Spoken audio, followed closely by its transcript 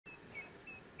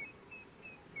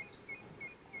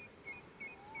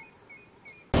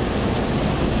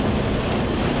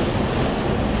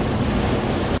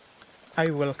I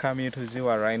welcome you to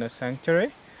Ziwa Rhino Sanctuary.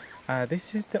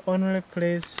 This is the only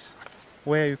place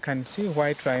where you can see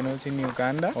white rhinos in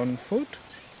Uganda on foot.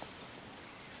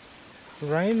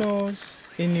 Rhinos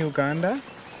in Uganda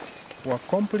were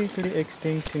completely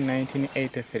extinct in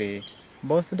 1983,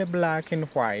 both the black and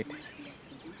white.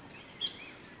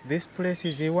 This place,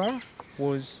 Ziwa,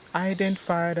 was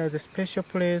identified as a special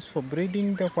place for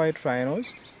breeding the white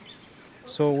rhinos.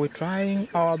 So we're trying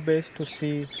our best to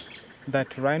see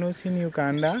that rhinos in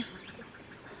Uganda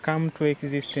come to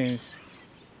existence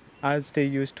as they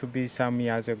used to be some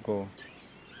years ago.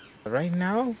 Right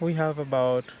now we have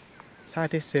about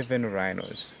 37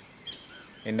 rhinos,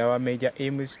 and our major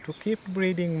aim is to keep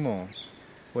breeding more.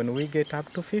 When we get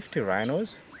up to 50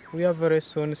 rhinos, we are very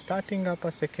soon starting up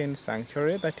a second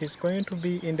sanctuary that is going to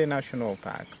be in the national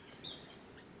park.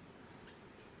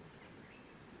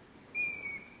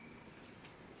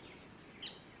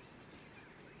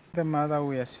 The mother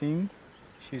we are seeing,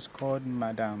 she's called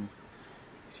Madame.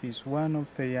 She's one of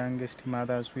the youngest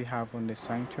mothers we have on the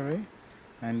sanctuary,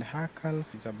 and her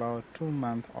calf is about 2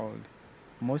 months old.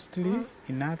 Mostly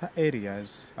in other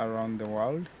areas around the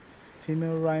world,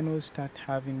 female rhinos start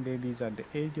having babies at the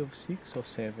age of 6 or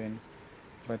 7.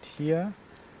 But here,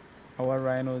 our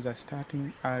rhinos are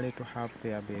starting early to have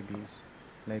their babies.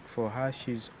 Like for her,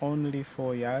 she's only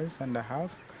 4 years and a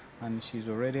half, and she's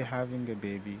already having a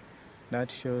baby. That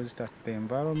shows that the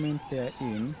environment they are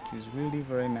in is really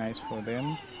very nice for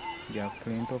them. They have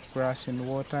plenty of grass and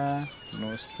water,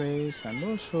 no stress, and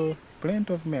also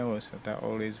plenty of males that are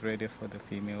always ready for the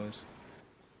females.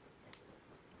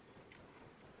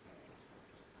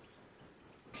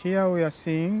 Here we are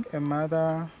seeing a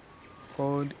mother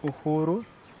called Uhuru.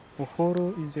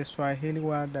 Uhuru is a Swahili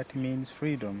word that means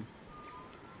freedom.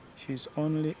 She's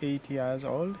only 8 years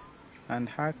old, and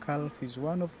her calf is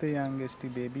one of the youngest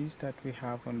babies that we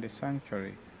have on the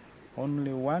sanctuary,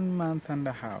 only 1 month and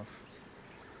a half.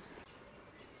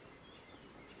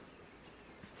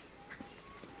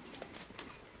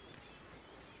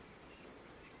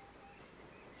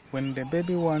 When the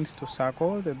baby wants to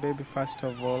suckle, the baby first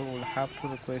of all will have to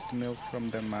request milk from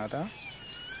the mother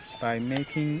by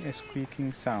making a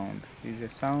squeaking sound. It's a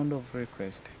sound of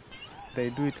request.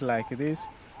 They do it like this,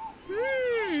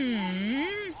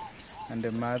 and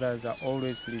the mothers are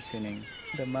always listening.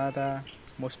 The mother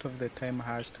most of the time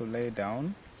has to lay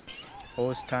down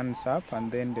or stands up,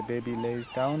 and then the baby lays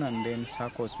down and then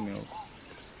suckles milk.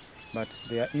 But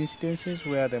there are instances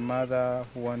where the mother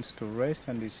wants to rest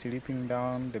and is sleeping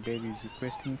down, the baby is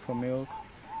requesting for milk,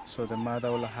 so the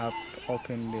mother will have to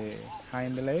open the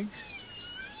hind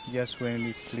legs just when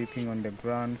it's sleeping on the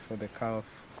ground for the calf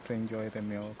to enjoy the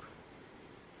milk.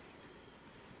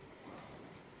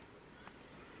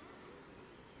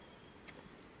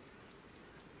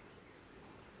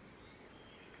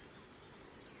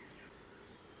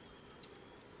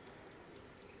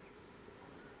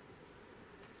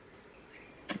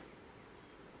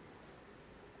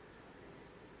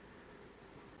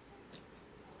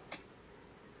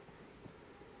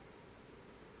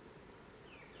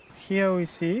 Here we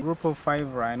see a group of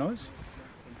 5 rhinos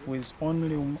with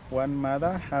only one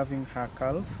mother having her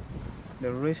calf.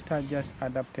 The rest are just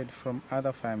adopted from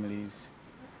other families.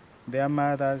 Their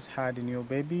mothers had new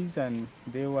babies and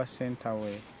they were sent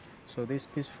away. So this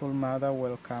peaceful mother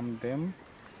welcomed them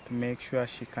to make sure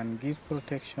she can give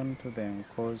protection to them,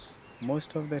 because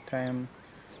most of the time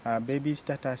babies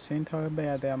that are sent away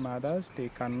by their mothers, they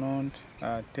cannot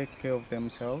take care of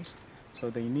themselves. So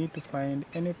they need to find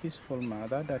any peaceful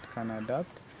mother that can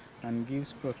adopt and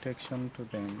gives protection to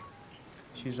them.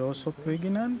 She's also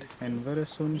pregnant, and very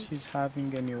soon she's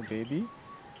having a new baby,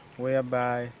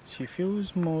 whereby she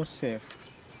feels more safe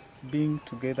being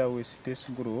together with this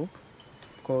group,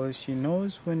 because she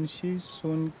knows when she's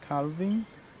soon calving,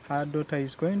 her daughter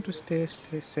is going to stay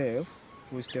safe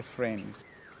with the friends.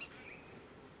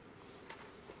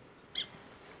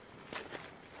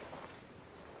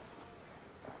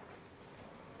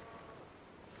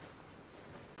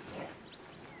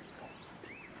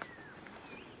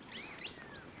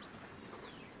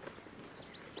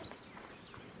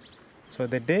 So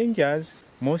the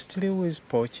dangers mostly with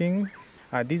poaching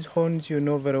are these horns. You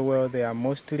know very well, they are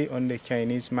mostly on the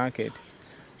Chinese market,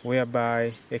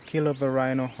 whereby a kilo of a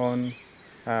rhino horn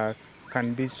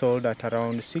can be sold at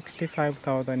around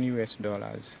 65,000 US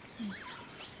dollars.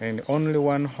 And only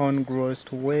one horn grows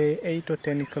to weigh 8 or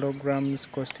 10 kilograms,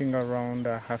 costing around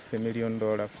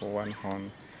 $500,000 for one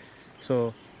horn.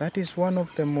 So that is one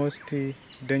of the most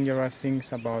dangerous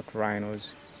things about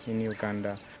rhinos in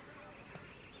Uganda.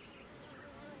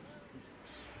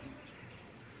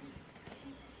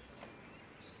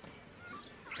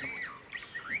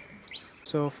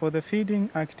 So for the feeding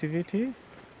activity,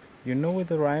 you know, with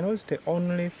the rhinos, they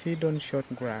only feed on short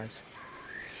grass.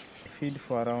 Feed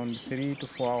for around 3 to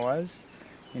 4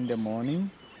 hours in the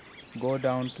morning, go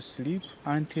down to sleep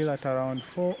until at around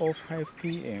 4 or 5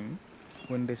 p.m.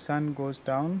 When the sun goes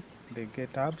down, they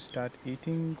get up, start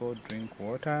eating, go drink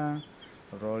water,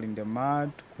 roll in the mud,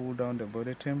 cool down the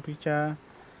body temperature,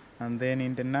 and then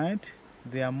in the night,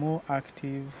 they are more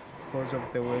active because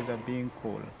of the weather being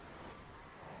cool.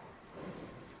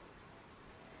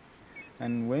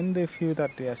 And when they feel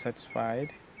that they are satisfied,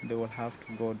 they will have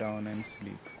to go down and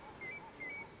sleep.